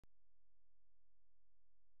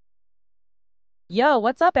Yo,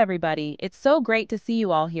 what's up, everybody? It's so great to see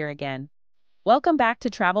you all here again. Welcome back to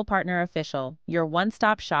Travel Partner Official, your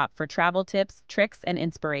one-stop shop for travel tips, tricks, and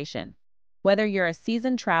inspiration. Whether you're a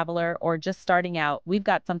seasoned traveler or just starting out, we've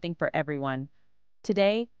got something for everyone.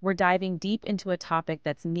 Today, we're diving deep into a topic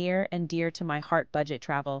that's near and dear to my heart: budget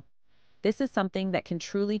travel. This is something that can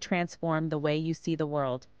truly transform the way you see the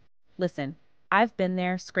world. Listen, I've been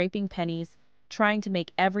there scraping pennies, trying to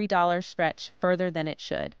make every dollar stretch further than it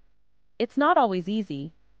should. It's not always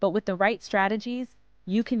easy, but with the right strategies,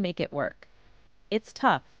 you can make it work. It's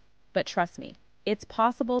tough, but trust me, it's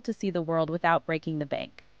possible to see the world without breaking the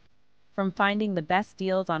bank. From finding the best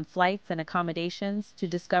deals on flights and accommodations to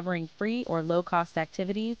discovering free or low-cost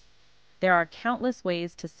activities, there are countless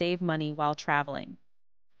ways to save money while traveling.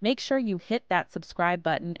 Make sure you hit that subscribe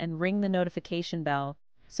button and ring the notification bell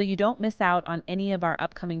so you don't miss out on any of our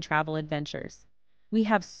upcoming travel adventures. We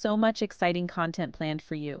have so much exciting content planned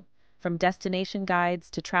for you, from destination guides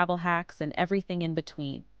to travel hacks and everything in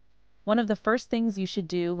between. One of the first things you should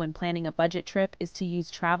do when planning a budget trip is to use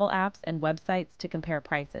travel apps and websites to compare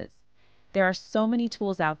prices. There are so many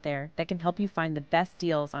tools out there that can help you find the best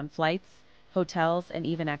deals on flights, hotels, and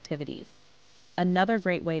even activities. Another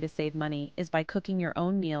great way to save money is by cooking your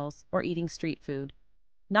own meals or eating street food.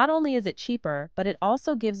 Not only is it cheaper, but it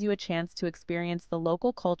also gives you a chance to experience the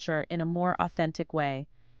local culture in a more authentic way.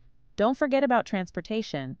 Don't forget about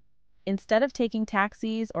transportation. Instead of taking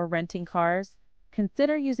taxis or renting cars,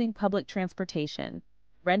 consider using public transportation,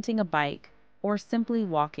 renting a bike, or simply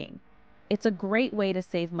walking. It's a great way to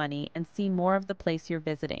save money and see more of the place you're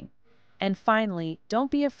visiting. And finally, don't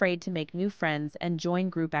be afraid to make new friends and join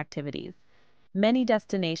group activities. Many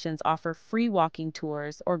destinations offer free walking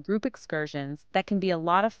tours or group excursions that can be a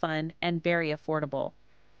lot of fun and very affordable.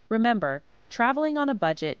 Remember, traveling on a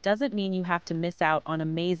budget doesn't mean you have to miss out on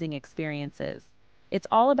amazing experiences. It's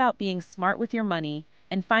all about being smart with your money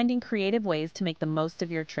and finding creative ways to make the most of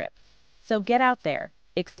your trip. So get out there,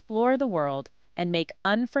 explore the world, and make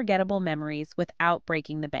unforgettable memories without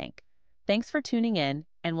breaking the bank. Thanks for tuning in,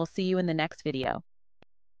 and we'll see you in the next video.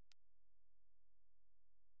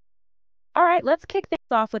 All right, let's kick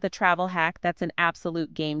things off with a travel hack that's an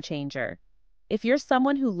absolute game changer. If you're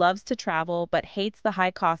someone who loves to travel but hates the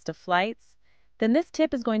high cost of flights, then this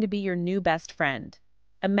tip is going to be your new best friend.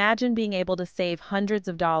 Imagine being able to save hundreds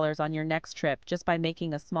of dollars on your next trip just by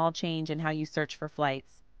making a small change in how you search for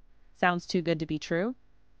flights. Sounds too good to be true?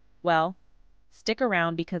 Well, stick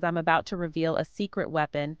around because I'm about to reveal a secret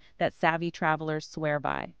weapon that savvy travelers swear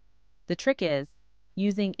by. The trick is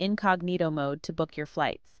using incognito mode to book your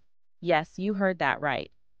flights. Yes, you heard that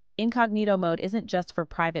right. Incognito mode isn't just for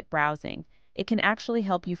private browsing. It can actually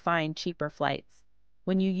help you find cheaper flights.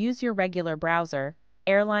 When you use your regular browser,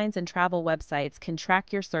 airlines and travel websites can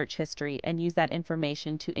track your search history and use that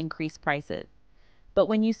information to increase prices. But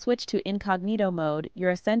when you switch to incognito mode, you're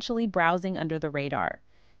essentially browsing under the radar.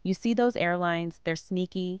 You see those airlines, they're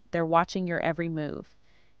sneaky, they're watching your every move.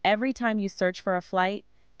 Every time you search for a flight,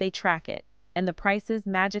 they track it, and the prices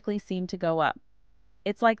magically seem to go up.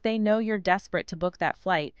 It's like they know you're desperate to book that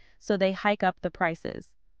flight, so they hike up the prices.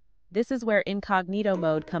 This is where incognito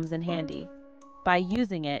mode comes in handy. By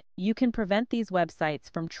using it, you can prevent these websites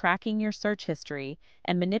from tracking your search history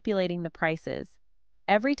and manipulating the prices.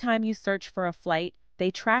 Every time you search for a flight, they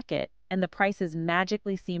track it, and the prices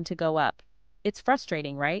magically seem to go up. It's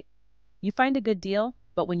frustrating, right? You find a good deal,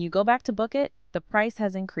 but when you go back to book it, the price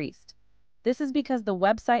has increased. This is because the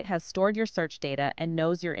website has stored your search data and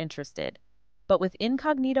knows you're interested. But with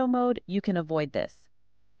incognito mode, you can avoid this.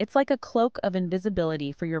 It's like a cloak of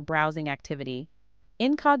invisibility for your browsing activity.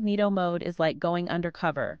 Incognito mode is like going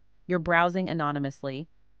undercover. You're browsing anonymously.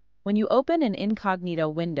 When you open an incognito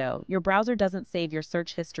window, your browser doesn't save your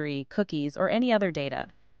search history, cookies, or any other data.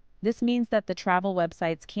 This means that the travel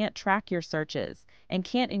websites can't track your searches and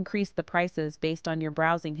can't increase the prices based on your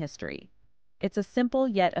browsing history. It's a simple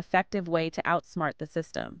yet effective way to outsmart the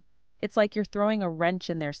system. It's like you're throwing a wrench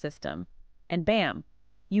in their system. And bam,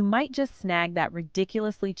 you might just snag that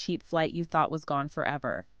ridiculously cheap flight you thought was gone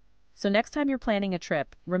forever. So next time you're planning a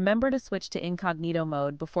trip, remember to switch to incognito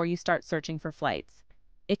mode before you start searching for flights.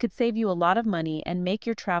 It could save you a lot of money and make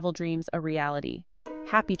your travel dreams a reality.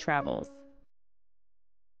 Happy travels!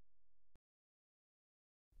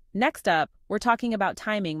 Next up, we're talking about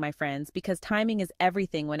timing, my friends, because timing is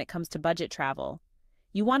everything when it comes to budget travel.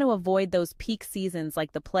 You want to avoid those peak seasons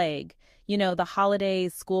like the plague. You know, the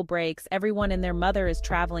holidays, school breaks, everyone and their mother is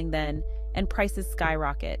traveling then, and prices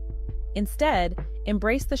skyrocket. Instead,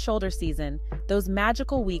 embrace the shoulder season, those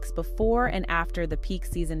magical weeks before and after the peak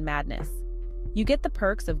season madness. You get the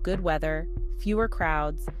perks of good weather, fewer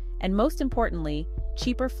crowds, and most importantly,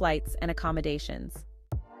 cheaper flights, and accommodations.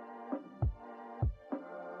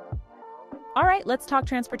 All right, let's talk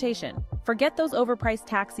transportation. Forget those overpriced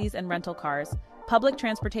taxis and rental cars. Public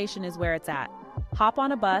transportation is where it's at. Hop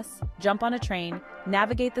on a bus, jump on a train,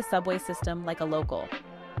 navigate the subway system like a local.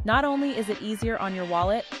 Not only is it easier on your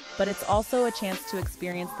wallet, but it's also a chance to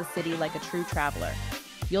experience the city like a true traveler.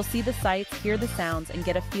 You'll see the sights, hear the sounds, and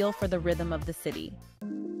get a feel for the rhythm of the city.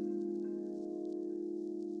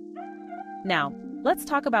 Now, let's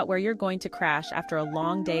talk about where you're going to crash after a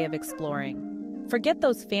long day of exploring. Forget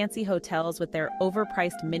those fancy hotels with their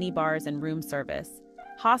overpriced minibars and room service.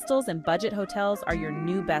 Hostels and budget hotels are your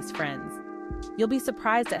new best friends. You'll be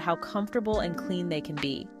surprised at how comfortable and clean they can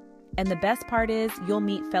be. And the best part is, you'll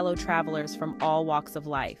meet fellow travelers from all walks of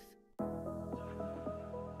life.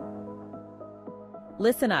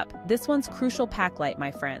 Listen up, this one's crucial pack light,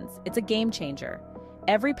 my friends. It's a game changer.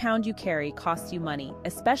 Every pound you carry costs you money,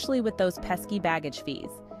 especially with those pesky baggage fees.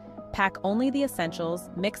 Pack only the essentials,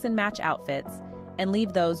 mix and match outfits, and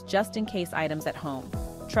leave those just-in-case items at home.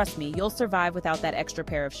 Trust me, you'll survive without that extra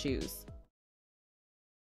pair of shoes.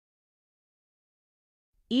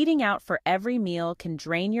 Eating out for every meal can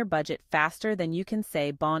drain your budget faster than you can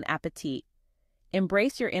say bon appetit.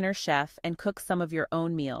 Embrace your inner chef and cook some of your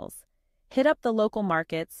own meals. Hit up the local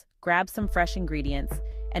markets, grab some fresh ingredients,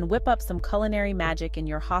 and whip up some culinary magic in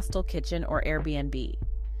your hostel kitchen or Airbnb.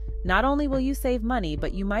 Not only will you save money,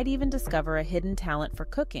 but you might even discover a hidden talent for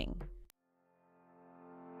cooking.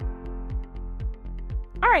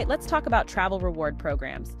 All right, let's talk about travel reward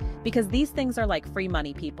programs, because these things are like free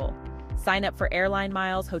money, people. Sign up for airline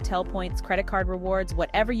miles, hotel points, credit card rewards,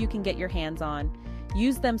 whatever you can get your hands on.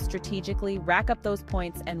 Use them strategically, rack up those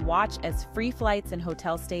points, and watch as free flights and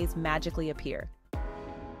hotel stays magically appear.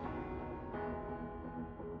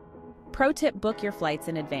 Pro tip: book your flights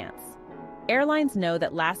in advance. Airlines know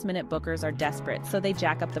that last-minute bookers are desperate, so they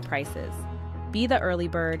jack up the prices. Be the early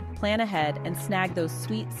bird, plan ahead, and snag those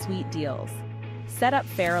sweet, sweet deals. Set up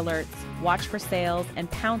fare alerts, watch for sales,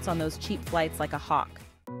 and pounce on those cheap flights like a hawk.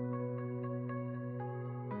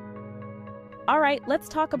 All right, let's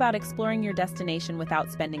talk about exploring your destination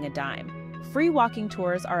without spending a dime. Free walking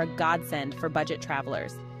tours are a godsend for budget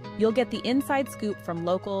travelers. You'll get the inside scoop from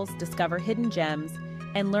locals, discover hidden gems,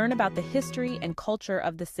 and learn about the history and culture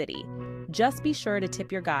of the city. Just be sure to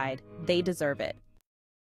tip your guide. They deserve it.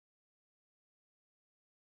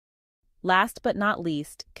 Last but not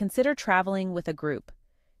least, consider traveling with a group.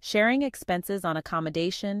 Sharing expenses on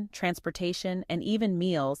accommodation, transportation, and even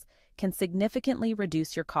meals can significantly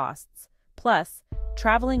reduce your costs. Plus,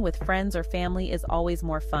 traveling with friends or family is always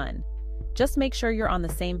more fun. Just make sure you're on the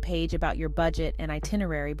same page about your budget and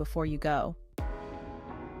itinerary before you go.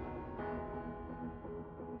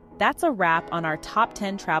 That's a wrap on our top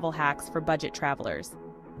 10 travel hacks for budget travelers.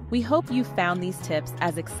 We hope you found these tips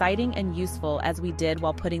as exciting and useful as we did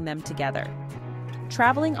while putting them together.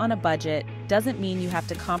 Traveling on a budget doesn't mean you have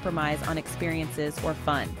to compromise on experiences or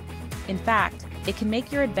fun. In fact, it can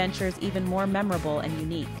make your adventures even more memorable and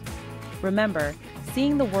unique. Remember,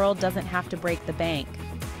 seeing the world doesn't have to break the bank.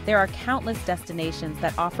 There are countless destinations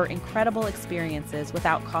that offer incredible experiences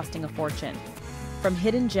without costing a fortune. From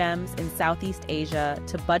hidden gems in Southeast Asia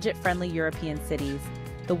to budget-friendly European cities,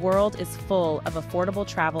 the world is full of affordable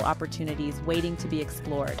travel opportunities waiting to be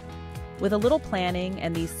explored. With a little planning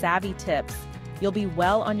and these savvy tips, you'll be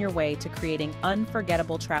well on your way to creating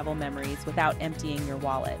unforgettable travel memories without emptying your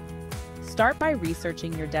wallet. Start by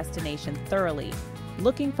researching your destination thoroughly,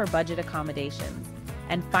 looking for budget accommodations,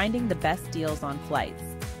 and finding the best deals on flights.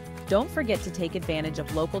 Don't forget to take advantage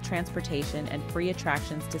of local transportation and free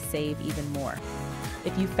attractions to save even more.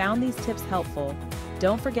 If you found these tips helpful,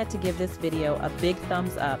 don't forget to give this video a big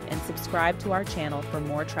thumbs up and subscribe to our channel for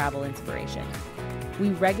more travel inspiration. We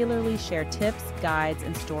regularly share tips, guides,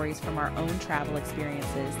 and stories from our own travel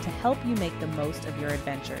experiences to help you make the most of your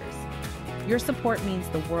adventures. Your support means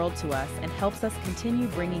the world to us and helps us continue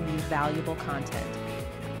bringing you valuable content.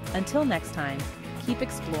 Until next time, keep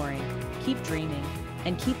exploring, keep dreaming,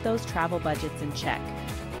 and keep those travel budgets in check.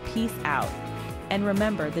 Peace out. And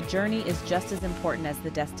remember, the journey is just as important as the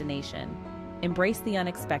destination. Embrace the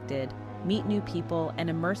unexpected, meet new people, and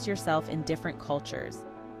immerse yourself in different cultures.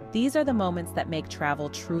 These are the moments that make travel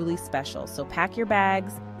truly special, so pack your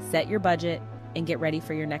bags, set your budget, and get ready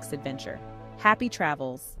for your next adventure. Happy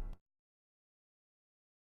travels!